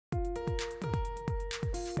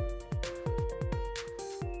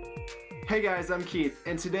Hey guys, I'm Keith,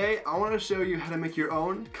 and today I want to show you how to make your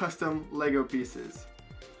own custom Lego pieces.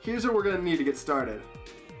 Here's what we're going to need to get started.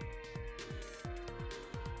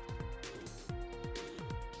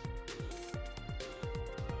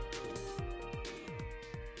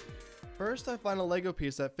 First, I find a Lego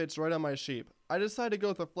piece that fits right on my sheep. I decide to go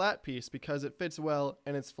with a flat piece because it fits well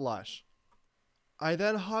and it's flush. I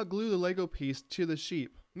then hot glue the Lego piece to the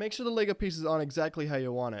sheep. Make sure the Lego piece is on exactly how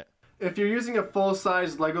you want it. If you're using a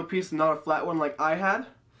full-size Lego piece and not a flat one like I had,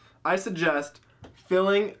 I suggest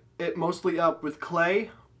filling it mostly up with clay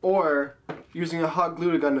or using a hot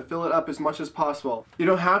glue gun to fill it up as much as possible. You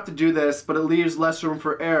don't have to do this, but it leaves less room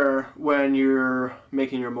for error when you're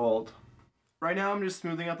making your mold. Right now I'm just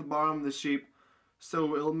smoothing out the bottom of the sheep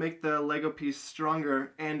so it'll make the Lego piece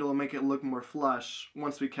stronger and it'll make it look more flush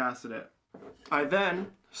once we casted it. I then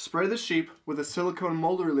spray the sheep with a silicone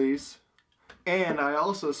mold release, and I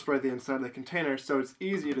also spray the inside of the container so it's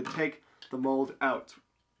easy to take the mold out.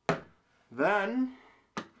 Then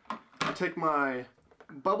I take my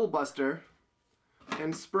bubble buster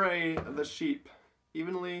and spray the sheep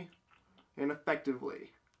evenly and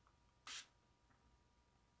effectively.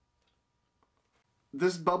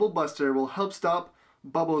 This bubble buster will help stop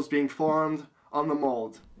bubbles being formed on the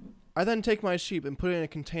mold. I then take my sheep and put it in a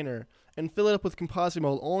container and fill it up with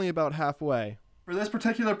ComposiMold only about halfway. For this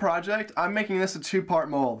particular project, I'm making this a two-part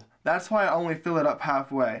mold. That's why I only fill it up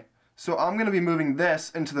halfway. So I'm going to be moving this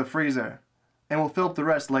into the freezer, and we'll fill up the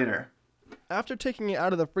rest later. After taking it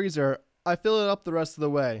out of the freezer, I fill it up the rest of the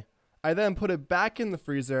way. I then put it back in the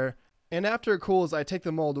freezer, and after it cools, I take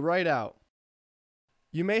the mold right out.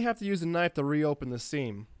 You may have to use a knife to reopen the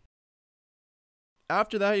seam.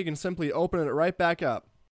 After that, you can simply open it right back up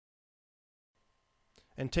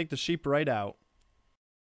and take the sheep right out.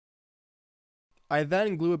 I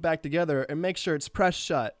then glue it back together and make sure it's pressed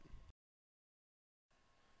shut.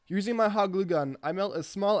 Using my hot glue gun, I melt a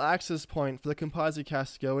small access point for the Composite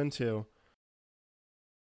Cast to go into.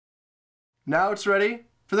 Now it's ready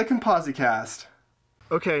for the Composite Cast.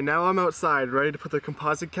 Okay, now I'm outside ready to put the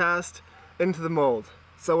Composite Cast into the mold.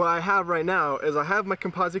 So what I have right now is I have my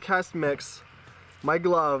Composite Cast mix, my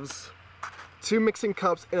gloves, 2 mixing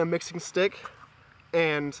cups and a mixing stick,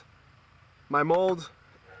 and my mold,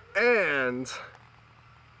 and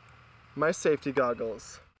my safety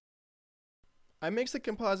goggles. I mix the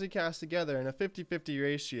Composite Cast together in a 50-50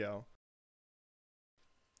 ratio.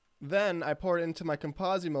 Then I pour it into my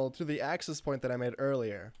ComposiMold through the access point that I made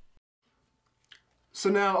earlier. So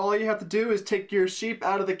now all you have to do is take your sheep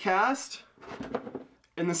out of the cast,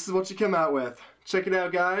 and this is what you come out with. Check it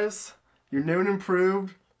out, guys. Your new and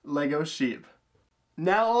improved Lego sheep.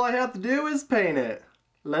 Now all I have to do is paint it.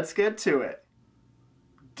 Let's get to it.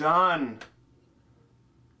 Done.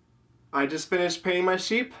 I just finished painting my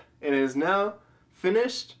sheep, and it is now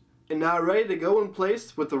finished and now ready to go in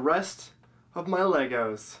place with the rest of my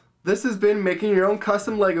Legos. This has been making your own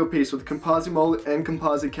custom Lego piece with ComposiMold and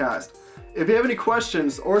Composite Cast. If you have any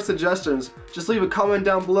questions or suggestions, just leave a comment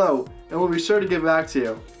down below and we'll be sure to get back to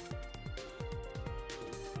you.